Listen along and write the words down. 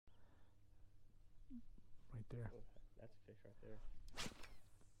there. Oh, that's a fish right there.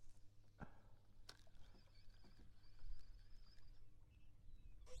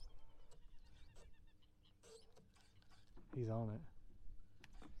 He's on it.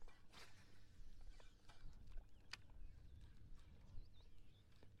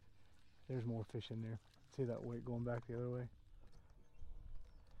 There's more fish in there. See that weight going back the other way?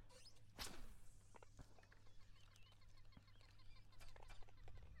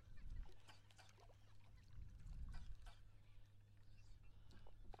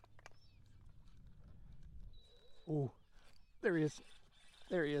 Oh, there he is.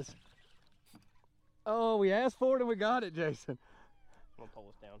 There he is. Oh, we asked for it and we got it, Jason. I'm gonna pull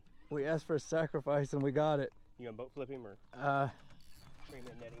this down. We asked for a sacrifice and we got it. You gonna boat flip him or bring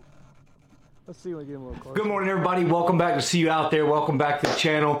that netting? Let's see when we get him a little closer. Good morning, everybody. Welcome back to see you out there. Welcome back to the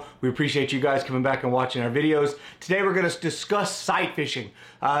channel. We appreciate you guys coming back and watching our videos. Today we're going to discuss sight fishing.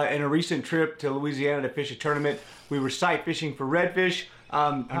 In a recent trip to Louisiana to fish a tournament, we were sight fishing for redfish.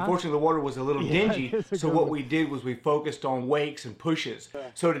 Unfortunately, the water was a little dingy, so what we did was we focused on wakes and pushes.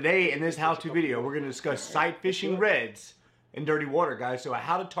 So today, in this how-to video, we're going to discuss sight fishing reds in dirty water, guys. So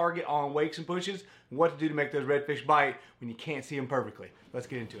how to target on wakes and pushes, and what to do to make those redfish bite when you can't see them perfectly. Let's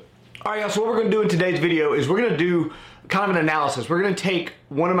get into it. All right, guys, so what we're going to do in today's video is we're going to do kind of an analysis. We're going to take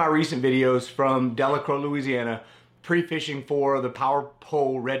one of my recent videos from Delacroix, Louisiana, pre-fishing for the Power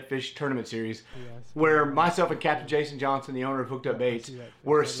Pole Redfish Tournament Series, where myself and Captain Jason Johnson, the owner of Hooked Up Baits,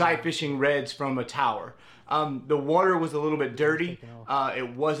 were sight fishing reds from a tower. The water was a little bit dirty.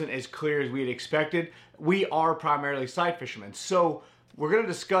 It wasn't as clear as we had expected. We are primarily sight fishermen, so we're going to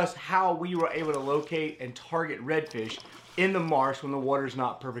discuss how we were able to locate and target redfish in the marsh when the water is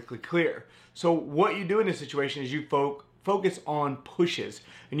not perfectly clear. So what you do in this situation is you focus on pushes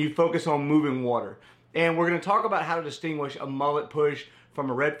and you focus on moving water. And we're going to talk about how to distinguish a mullet push from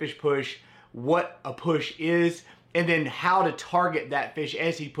a redfish push, what a push is, and then how to target that fish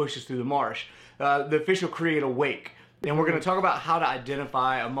as he pushes through the marsh. The fish will create a wake. And we're going to talk about how to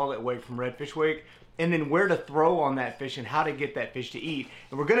identify a mullet wake from redfish wake, and then where to throw on that fish and how to get that fish to eat.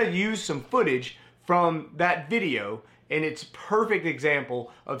 And we're going to use some footage from that video, and it's a perfect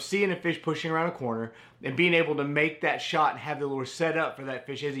example of seeing a fish pushing around a corner and being able to make that shot and have the lure set up for that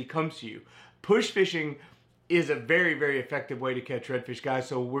fish as he comes to you. Push fishing is a very, very effective way to catch redfish, guys.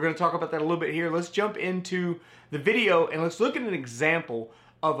 So we're going to talk about that a little bit here. Let's jump into the video and let's look at an example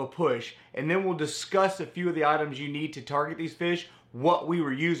of a push, and then we'll discuss a few of the items you need to target these fish, what we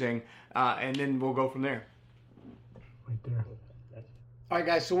were using, and then we'll go from there. Right there. All right,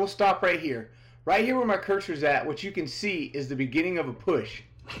 guys, so we'll stop right here. Right here where my cursor's at, what you can see is the beginning of a push.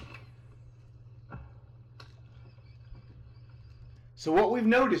 So what we've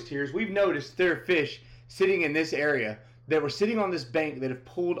noticed here is we've noticed there are fish sitting in this area that were sitting on this bank that have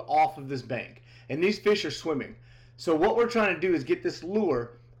pulled off of this bank. And these fish are swimming. So what we're trying to do is get this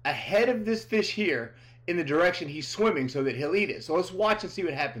lure ahead of this fish here in the direction he's swimming so that he'll eat it. So let's watch and see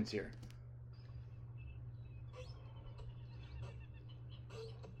what happens here.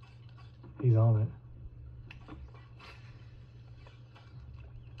 He's on it.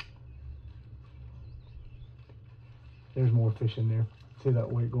 There's more fish in there. See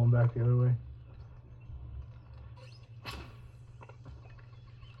that weight going back the other way?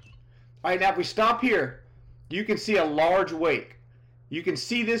 All right, now if we stop here, you can see a large wake. You can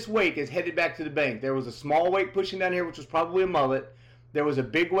see this wake is headed back to the bank. There was a small wake pushing down here, which was probably a mullet. There was a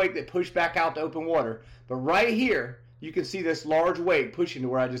big wake that pushed back out to open water. But right here, you can see this large wake pushing to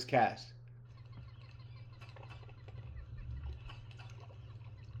where I just cast.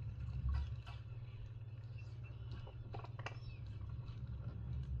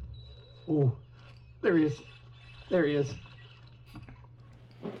 Oh, there he is. There he is.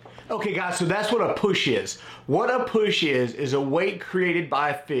 Okay, guys, so that's what a push is. What a push is a wake created by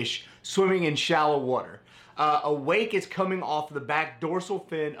a fish swimming in shallow water. A wake is coming off the back dorsal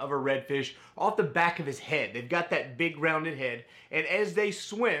fin of a redfish, off the back of his head. They've got that big rounded head, and as they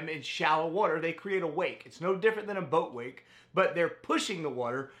swim in shallow water, they create a wake. It's no different than a boat wake, but they're pushing the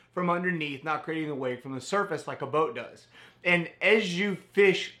water from underneath, not creating a wake from the surface like a boat does. And as you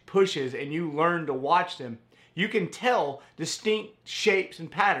fish pushes and you learn to watch them, you can tell distinct shapes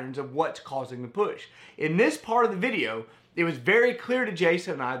and patterns of what's causing the push. In this part of the video, it was very clear to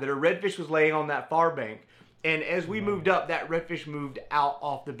Jason and I that a redfish was laying on that far bank. And as we moved up, that redfish moved out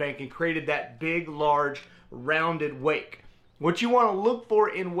off the bank and created that big, large, rounded wake. What you want to look for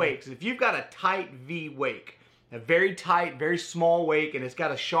in wakes, if you've got a tight V wake, a very tight, very small wake, and it's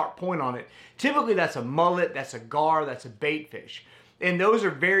got a sharp point on it, typically that's a mullet, that's a gar, that's a bait fish. And those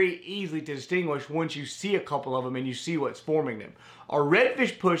are very easily to distinguish once you see a couple of them and you see what's forming them. Our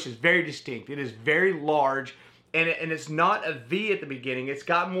redfish push is very distinct. It is very large, and it's not a V at the beginning. It's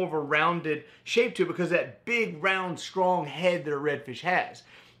got more of a rounded shape to it because of that big, round, strong head that a redfish has.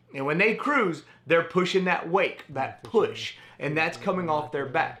 And when they cruise, they're pushing that wake, that push, and that's coming off their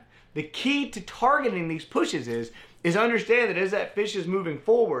back. The key to targeting these pushes is understand that as that fish is moving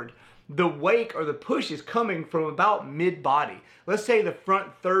forward, the wake or the push is coming from about mid-body. Let's say the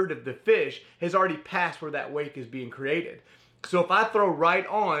front third of the fish has already passed where that wake is being created. So if I throw right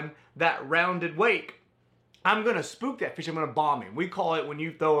on that rounded wake, I'm going to spook that fish. I'm going to bomb him. We call it, when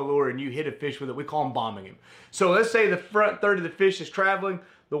you throw a lure and you hit a fish with it, we call him bombing him. So let's say the front third of the fish is traveling,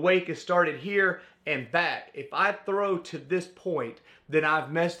 the wake is started here and back. If I throw to this point, then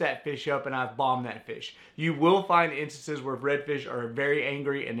I've messed that fish up and I've bombed that fish. You will find instances where redfish are very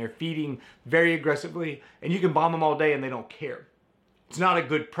angry and they're feeding very aggressively, and you can bomb them all day and they don't care. It's not a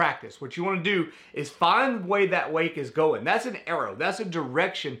good practice. What you want to do is find the way that wake is going. That's an arrow. That's a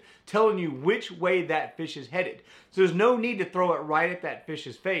direction telling you which way that fish is headed. So there's no need to throw it right at that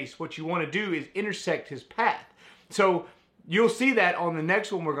fish's face. What you want to do is intersect his path. So you'll see that on the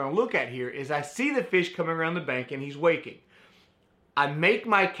next one we're going to look at here is I see the fish coming around the bank and he's waking. I make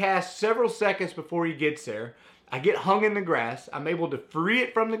my cast several seconds before he gets there. I get hung in the grass. I'm able to free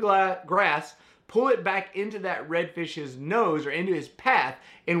it from the grass, pull it back into that redfish's nose or into his path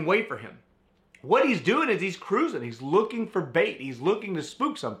and wait for him. What he's doing is he's cruising. He's looking for bait. He's looking to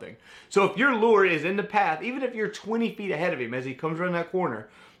spook something. So if your lure is in the path, even if you're 20 feet ahead of him as he comes around that corner,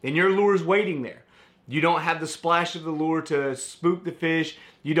 then your lure is waiting there. You don't have the splash of the lure to spook the fish.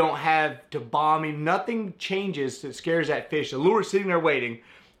 You don't have to bomb him. Nothing changes that scares that fish. The lure is sitting there waiting.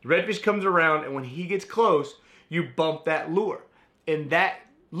 The redfish comes around, and when he gets close, you bump that lure. And that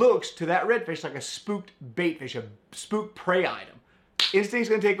looks to that redfish like a spooked bait fish, a spooked prey item. Instinct's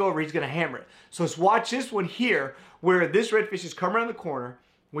going to take over. He's going to hammer it. So let's watch this one here where this redfish has come around the corner.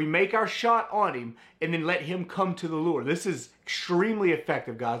 We make our shot on him and then let him come to the lure. This is extremely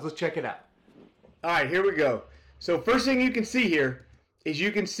effective, guys. Let's check it out. All right, here we go. So first thing you can see here is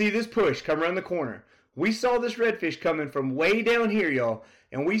you can see this push come around the corner. We saw this redfish coming from way down here, y'all,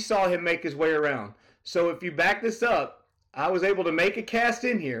 and we saw him make his way around. So if you back this up, I was able to make a cast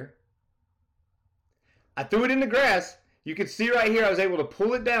in here. I threw it in the grass. You can see right here I was able to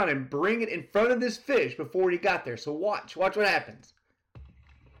pull it down and bring it in front of this fish before he got there. So watch what happens.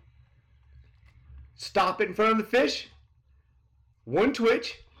 Stop it in front of the fish. One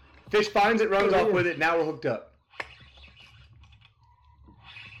twitch. Fish finds it, runs off with it. Now we're hooked up.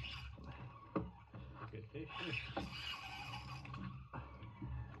 Good fish.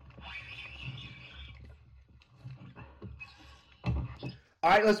 All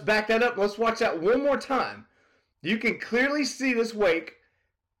right, let's back that up. Let's watch that one more time. You can clearly see this wake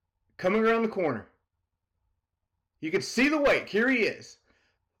coming around the corner. You can see the wake. Here he is.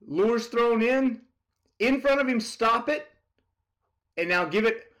 Lure's thrown in. In front of him, stop it. And now give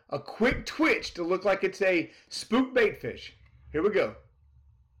it a quick twitch to look like it's a spook bait fish. Here we go.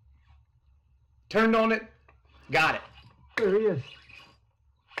 Turned on it. Got it. There he is.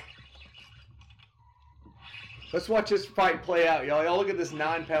 Let's watch this fight play out, y'all. Y'all look at this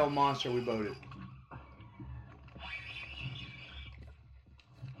 9-pound monster we boated.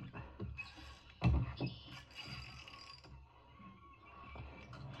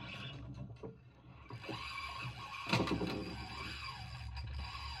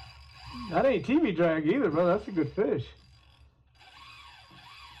 That ain't TV drag either, bro. That's a good fish.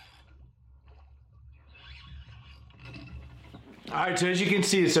 All right, so as you can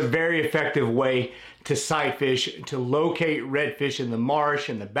see, it's a very effective way to sight fish, to locate redfish in the marsh,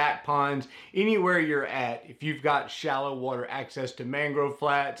 in the back ponds, anywhere you're at. If you've got shallow water access to mangrove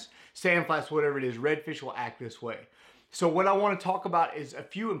flats, sand flats, whatever it is, redfish will act this way. So what I want to talk about is a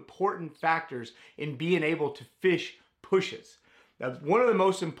few important factors in being able to fish pushes. Now, one of the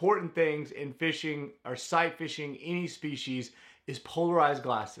most important things in fishing or sight fishing any species is polarized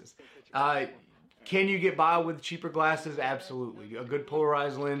glasses. Can you get by with cheaper glasses? Absolutely. A good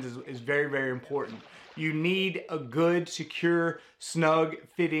polarized lens is very, very important. You need a good, secure, snug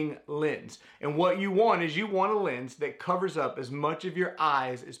fitting lens. And what you want is you want a lens that covers up as much of your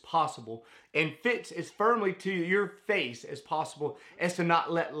eyes as possible and fits as firmly to your face as possible as to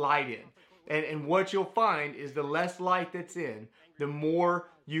not let light in. And what you'll find is the less light that's in, the more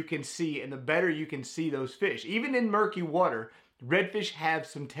you can see and the better you can see those fish. Even in murky water, redfish have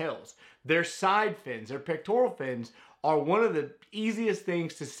some tails. Their side fins, their pectoral fins, are one of the easiest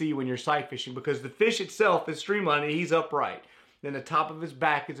things to see when you're sight fishing because the fish itself is streamlined and he's upright. Then the top of his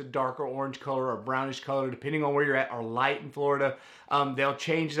back is a darker orange color or brownish color, depending on where you're at, or light in Florida. They'll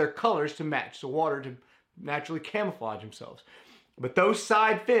change their colors to match the water to naturally camouflage themselves. But those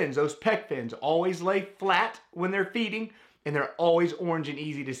side fins, those pec fins, always lay flat when they're feeding, and they're always orange and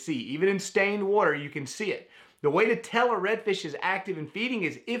easy to see. Even in stained water, you can see it. The way to tell a redfish is active and feeding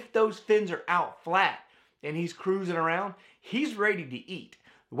is if those fins are out flat and he's cruising around, he's ready to eat.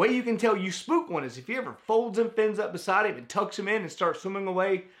 The way you can tell you spook one is if he ever folds them fins up beside him and tucks them in and starts swimming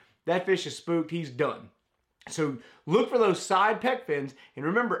away, that fish is spooked, he's done. So look for those side pec fins, and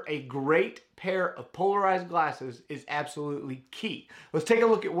remember, a great pair of polarized glasses is absolutely key. Let's take a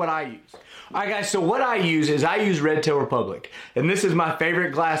look at what I use. All right, guys, so what I use Red Tail Republic, and this is my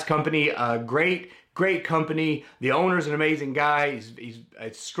favorite glass company. Great company. The owner's an amazing guy. He's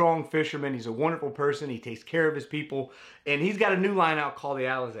a strong fisherman. He's a wonderful person. He takes care of his people, and he's got a new line out called the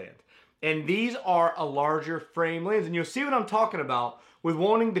Alazant. And these are a larger frame lens, and you'll see what I'm talking about with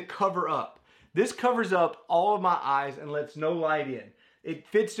wanting to cover up. This covers up all of my eyes and lets no light in. It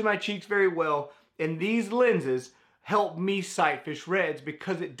fits to my cheeks very well, and these lenses help me sight fish reds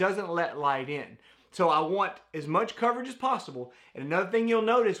because it doesn't let light in. So I want as much coverage as possible. And another thing you'll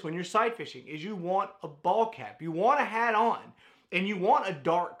notice when you're sight fishing is you want a ball cap. You want a hat on, and you want a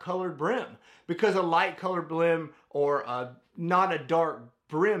dark colored brim, because a light colored brim or not a dark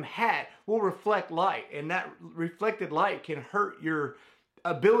brim hat will reflect light, and that reflected light can hurt your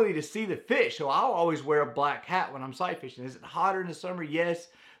ability to see the fish. So I'll always wear a black hat when I'm sight fishing. Is it hotter in the summer? Yes.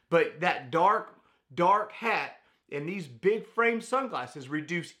 But that dark hat and these big frame sunglasses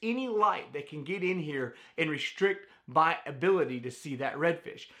reduce any light that can get in here and restrict my ability to see that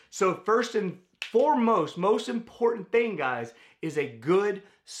redfish. So first and foremost, most important thing, guys, is a good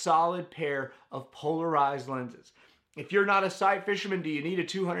solid pair of polarized lenses. If you're not a sight fisherman, do you need a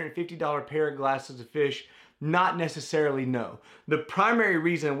 $250 pair of glasses to fish? Not necessarily, no. The primary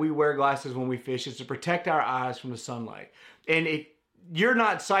reason we wear glasses when we fish is to protect our eyes from the sunlight. And if you're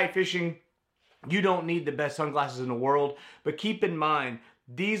not sight fishing, you don't need the best sunglasses in the world. But keep in mind,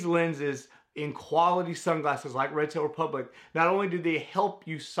 these lenses in quality sunglasses like Red Tail Republic, not only do they help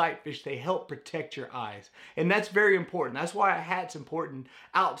you sight fish, they help protect your eyes. And that's very important. That's why a hat's important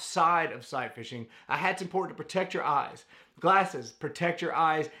outside of sight fishing. A hat's important to protect your eyes. Glasses protect your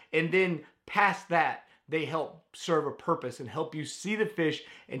eyes, and then past that, they help serve a purpose and help you see the fish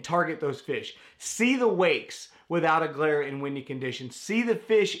and target those fish. See the wakes without a glare in windy conditions. See the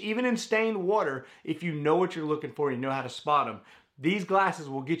fish even in stained water if you know what you're looking for and you know how to spot them. These glasses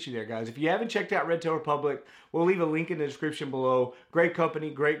will get you there, guys. If you haven't checked out Red Tail Republic, we'll leave a link in the description below. Great company,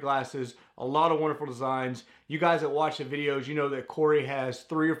 great glasses, a lot of wonderful designs. You guys that watch the videos, you know that Corey has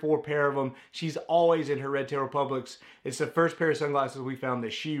 3 or 4 pair of them. She's always in her Red Tail Republics. It's the first pair of sunglasses we found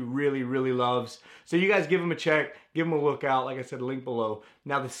that she really, really loves. So you guys give them a check, give them a look out. Like I said, link below.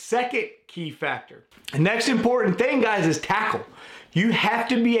 Now the second key factor, the next important thing, guys, is tackle. You have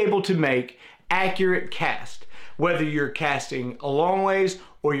to be able to make accurate cast. Whether you're casting a long ways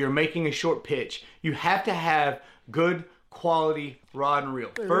or you're making a short pitch, you have to have good quality rod and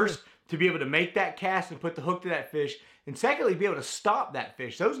reel. First, to be able to make that cast and put the hook to that fish, and secondly, be able to stop that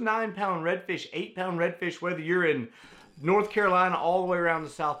fish. Those 9-pound redfish, 8-pound redfish, whether you're in North Carolina all the way around to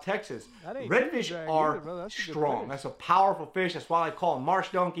South Texas, redfish are strong. That's a powerful fish. That's why I call them marsh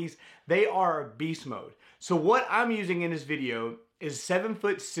donkeys. They are beast mode. So what I'm using in this video is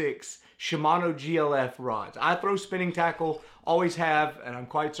 7'6" Shimano GLF rods. I throw spinning tackle, always have, and I'm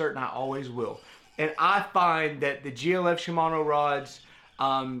quite certain I always will. And I find that the GLF Shimano rods,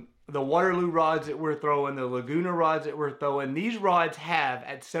 the Waterloo rods that we're throwing, the Laguna rods that we're throwing, these rods have,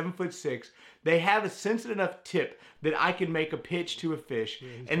 at 7'6", they have a sensitive enough tip that I can make a pitch to a fish.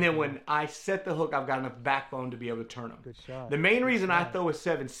 And then when I set the hook, I've got enough backbone to be able to turn them. Good shot. The main reason I throw a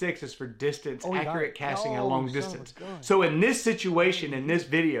 7'6" is for distance, accurate casting at a long distance. So in this situation, in this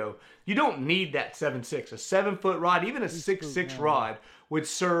video, you don't need that 7'6". A 7-foot rod, even a 6'6" rod would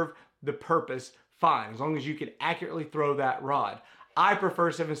serve the purpose fine, as long as you can accurately throw that rod. I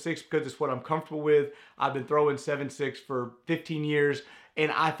prefer 7'6" because it's what I'm comfortable with. I've been throwing 7'6" for 15 years,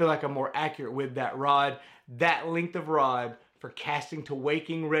 and I feel like I'm more accurate with that rod. That length of rod for casting to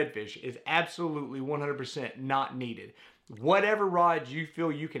waking redfish is absolutely 100% not needed. Whatever rod you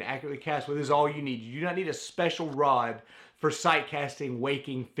feel you can accurately cast with is all you need. You do not need a special rod for sight casting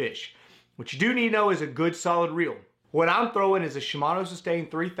waking fish. What you do need to know is a good solid reel. What I'm throwing is a Shimano Sustain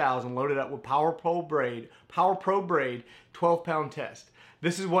 3000 loaded up with Power Pro braid, 12-pound test.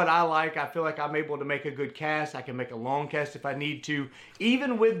 This is what I like. I feel like I'm able to make a good cast. I can make a long cast if I need to.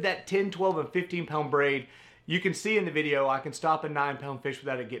 Even with that 10, 12, and 15-pound braid, you can see in the video I can stop a 9-pound fish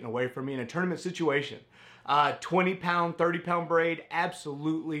without it getting away from me in a tournament situation. 20-pound, 30-pound braid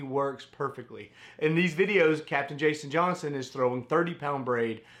absolutely works perfectly. In these videos, Captain Jason Johnson is throwing 30-pound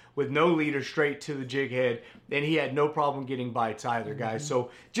braid with no leader straight to the jig head, and he had no problem getting bites either, guys. So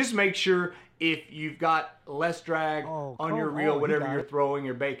just make sure if you've got less drag on your reel, whatever you're throwing,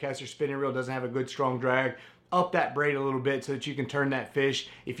 your bait caster spinning reel doesn't have a good strong drag, up that braid a little bit so that you can turn that fish.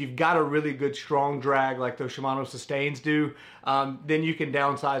 If you've got a really good strong drag like those Shimano Sustains do, then you can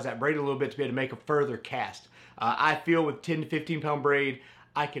downsize that braid a little bit to be able to make a further cast. I feel with 10 to 15 pound braid,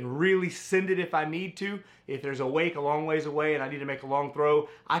 I can really send it if I need to. If there's a wake a long ways away and I need to make a long throw,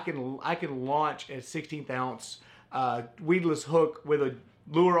 I can launch a 16th ounce weedless hook with a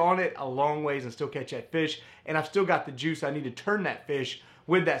lure on it a long ways and still catch that fish. And I've still got the juice I need to turn that fish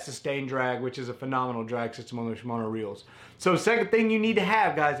with that sustained drag, which is a phenomenal drag system on the Shimano reels. So second thing you need to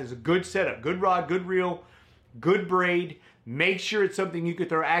have, guys, is a good setup. Good rod, good reel, good braid. Make sure it's something you can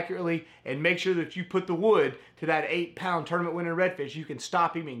throw accurately, and make sure that if you put the wood to that 8-pound tournament winner redfish, you can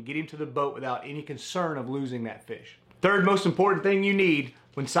stop him and get him to the boat without any concern of losing that fish. Third most important thing you need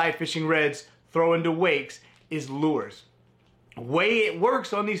when sight fishing reds throw into wakes is lures. The way it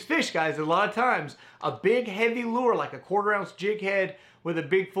works on these fish, guys, a lot of times a big heavy lure like a 1/4 ounce jig head with a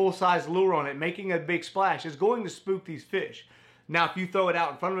big full-size lure on it making a big splash is going to spook these fish. Now, if you throw it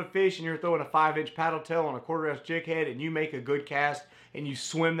out in front of a fish and you're throwing a 5-inch paddle tail on a 1/4 ounce jig head and you make a good cast and you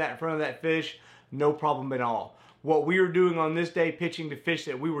swim that in front of that fish, no problem at all. What we were doing on this day, pitching to fish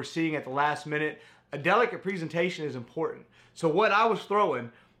that we were seeing at the last minute, a delicate presentation is important. So what I was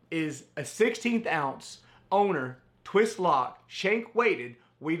throwing is a 16th ounce owner, twist lock, shank weighted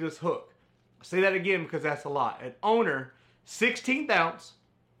weedless hook. I'll say that again because that's a lot. An owner, 16th ounce,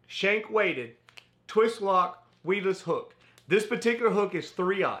 shank weighted, twist lock, weedless hook. This particular hook is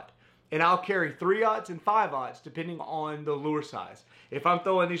 3/0, and I'll carry 3/0 and 5/0 depending on the lure size. If I'm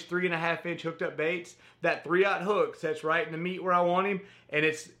throwing these 3.5-inch hooked up baits, that 3/0 hook sets right in the meat where I want him, and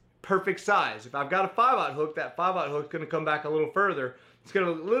it's perfect size. If I've got a 5/0 hook, that 5/0 hook is going to come back a little further. It's going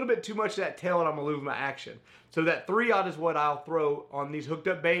to a little bit too much of that tail, and I'm going to lose my action. So that 3/0 is what I'll throw on these hooked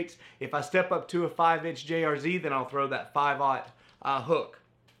up baits. If I step up to a 5-inch JRZ, then I'll throw that 5/0 hook.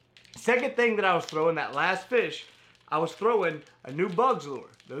 Second thing that I was throwing, that last fish, I was throwing a new Bugs lure.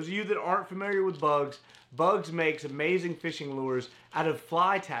 Those of you that aren't familiar with Bugs, Bugs makes amazing fishing lures out of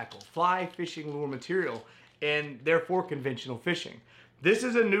fly tackle, fly fishing lure material, and therefore conventional fishing. This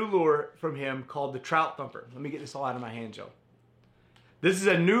is a new lure from him called the Trout Thumper. Let me get this all out of my hand, Joe. This is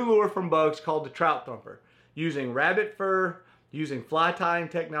a new lure from Bugs called the Trout Thumper, using rabbit fur, using fly tying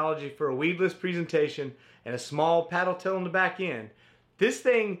technology for a weedless presentation, and a small paddle tail in the back end. This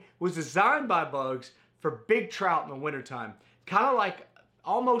thing was designed by Bugs for big trout in the wintertime. Kind of like,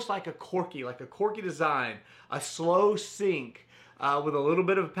 almost like a corky design. A slow sink with a little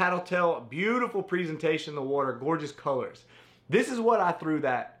bit of a paddle tail, beautiful presentation in the water, gorgeous colors. This is what I threw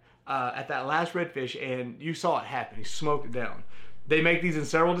that at that last redfish, and you saw it happen. He smoked it down. They make these in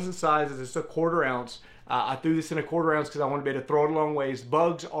several different sizes. It's a 1/4 ounce. I threw this in a 1/4 ounce because I wanted to be able to throw it a long ways.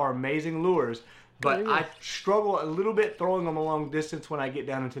 Bugs are amazing lures, but I struggle a little bit throwing them a long distance when I get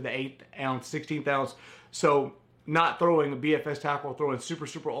down into the 8 ounce, 16th ounce. So not throwing a BFS tackle, throwing super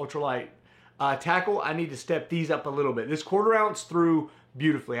ultralight tackle, I need to step these up a little bit. This 1/4 ounce threw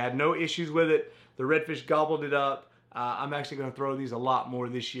beautifully. I had no issues with it. The redfish gobbled it up. I'm actually going to throw these a lot more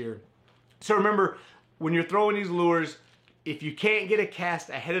this year. So remember, when you're throwing these lures, if you can't get a cast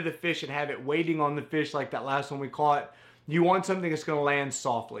ahead of the fish and have it waiting on the fish like that last one we caught, you want something that's going to land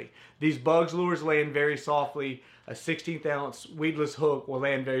softly. These Bugs lures land very softly. A 16th ounce weedless hook will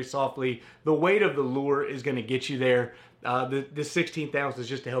land very softly. The weight of the lure is going to get you there. The 16th ounce is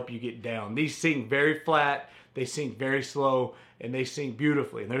just to help you get down. These sink very flat, they sink very slow, and they sink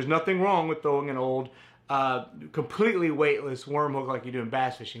beautifully. And there's nothing wrong with throwing an old completely weightless worm hook like you do in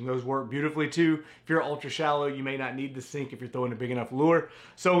bass fishing. Those work beautifully too. If you're ultra shallow, you may not need the sink if you're throwing a big enough lure.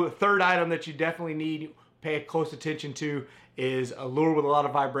 So the third item that you definitely need, pay close attention to, is a lure with a lot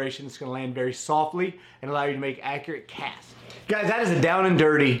of vibration that's going to land very softly and allow you to make accurate casts. Guys, that is a down and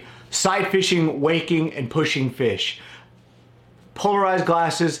dirty sight fishing, waking, and pushing fish. Polarized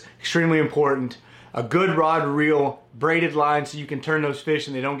glasses, extremely important. A good rod, reel, braided line so you can turn those fish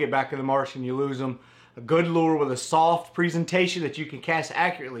and they don't get back in the marsh and you lose them. A good lure with a soft presentation that you can cast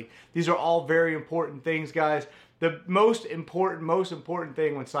accurately. These are all very important things, guys. The most important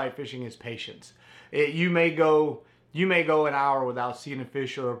thing when sight fishing is patience. You may go an hour without seeing a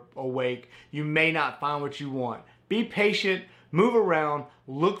fish or a wake. You may not find what you want. Be patient, move around,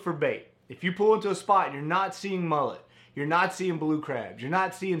 look for bait. If you pull into a spot and you're not seeing mullet, you're not seeing blue crabs, you're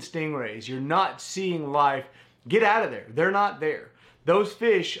not seeing stingrays, you're not seeing life, get out of there. They're not there. Those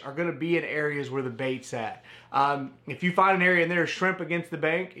fish are going to be in areas where the bait's at. If you find an area and there's shrimp against the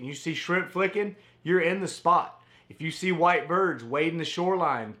bank and you see shrimp flicking, you're in the spot. If you see white birds wading the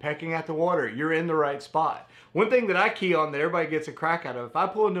shoreline, pecking at the water, you're in the right spot. One thing that I key on that everybody gets a crack out of, if I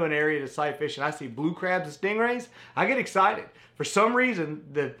pull into an area to sight fish and I see blue crabs and stingrays, I get excited. For some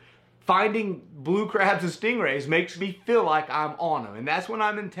reason, finding blue crabs and stingrays makes me feel like I'm on them, and that's when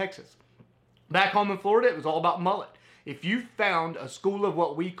I'm in Texas. Back home in Florida, it was all about mullet. If you found a school of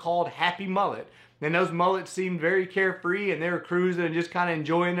what we called happy mullet, then those mullets seemed very carefree and they were cruising and just kind of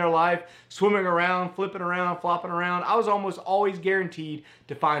enjoying their life, swimming around, flipping around, flopping around. I was almost always guaranteed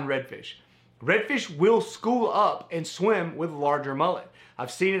to find redfish. Redfish will school up and swim with larger mullet. I've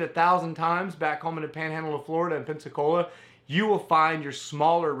seen it 1,000 times back home in the panhandle of Florida and Pensacola. You will find your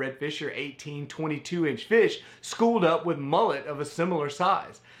smaller redfish, your 18, 22-inch fish, schooled up with mullet of a similar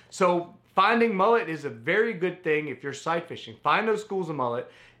size. So finding mullet is a very good thing if you're sight fishing. Find those schools of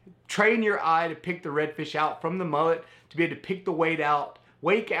mullet. Train your eye to pick the redfish out from the mullet, to be able to pick the wake out,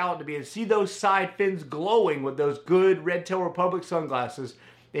 to be able to see those side fins glowing with those good Red Tail Republic sunglasses,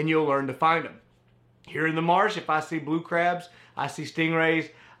 and you'll learn to find them. Here in the marsh, if I see blue crabs, I see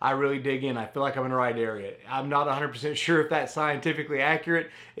stingrays, I really dig in. I feel like I'm in the right area. I'm not 100% sure if that's scientifically accurate.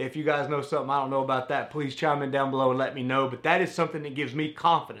 If you guys know something I don't know about that, please chime in down below and let me know. But that is something that gives me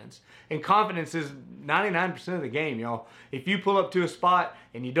confidence. And confidence is 99% of the game, y'all. If you pull up to a spot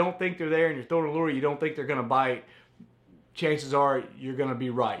and you don't think they're there and you're throwing a lure, you don't think they're going to bite, chances are you're going to be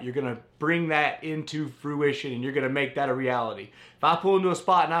right. You're going to bring that into fruition and you're going to make that a reality. If I pull into a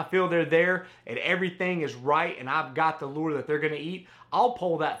spot and I feel they're there and everything is right and I've got the lure that they're going to eat, I'll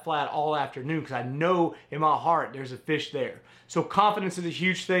pull that flat all afternoon because I know in my heart there's a fish there. So confidence is a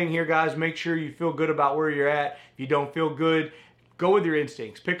huge thing here, guys. Make sure you feel good about where you're at. If you don't feel good, go with your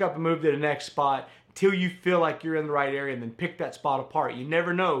instincts. Pick up and move to the next spot till you feel like you're in the right area, and then pick that spot apart. You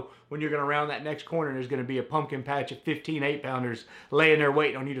never know when you're going to round that next corner and there's going to be a pumpkin patch of 15 8-pounders laying there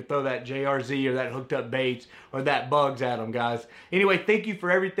waiting on you to throw that JRZ or that hooked up baits or that bugs at them, guys. Anyway, thank you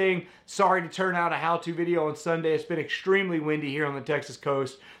for everything. Sorry to turn out a how-to video on Sunday. It's been extremely windy here on the Texas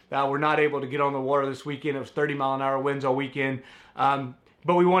coast. We're not able to get on the water this weekend. It was 30-mile-an-hour winds all weekend.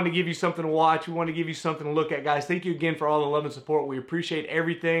 But we wanted to give you something to watch. We wanted to give you something to look at, guys. Thank you again for all the love and support. We appreciate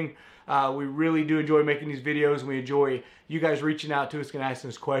everything. We really do enjoy making these videos, and we enjoy you guys reaching out to us and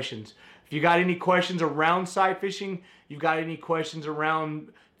asking us questions. If you got any questions around sight fishing, you've got any questions around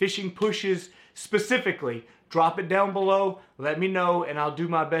fishing pushes specifically, drop it down below. Let me know, and I'll do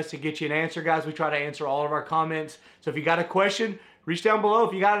my best to get you an answer, guys. We try to answer all of our comments. So if you got a question, reach down below.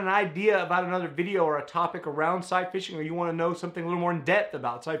 If you got an idea about another video or a topic around sight fishing, or you want to know something a little more in depth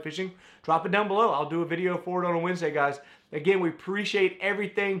about sight fishing, drop it down below. I'll do a video for it on a Wednesday, guys. Again, we appreciate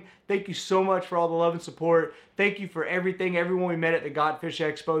everything. Thank you so much for all the love and support. Thank you for everything. Everyone we met at the Godfish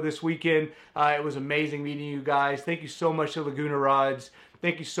Expo this weekend. It was amazing meeting you guys. Thank you so much to Laguna Rods.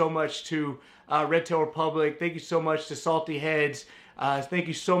 Thank you so much to Red Tail Republic. Thank you so much to Salty Heads. Thank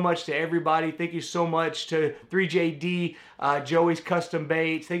you so much to everybody. Thank you so much to 3JD, Joey's Custom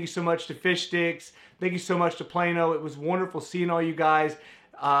Baits. Thank you so much to Fish Sticks. Thank you so much to Plano. It was wonderful seeing all you guys.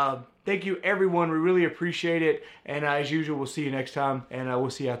 Thank you, everyone. We really appreciate it. And as usual, we'll see you next time, and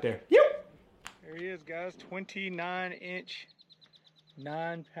we'll see you out there. Yep. There he is, guys. 29-inch,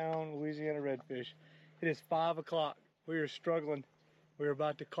 9-pound Louisiana redfish. It is 5 o'clock. We are struggling. We are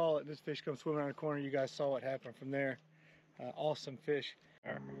about to call it. This fish comes swimming around the corner. You guys saw what happened from there. Awesome fish.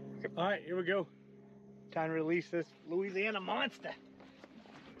 All right, here we go. Time to release this Louisiana monster.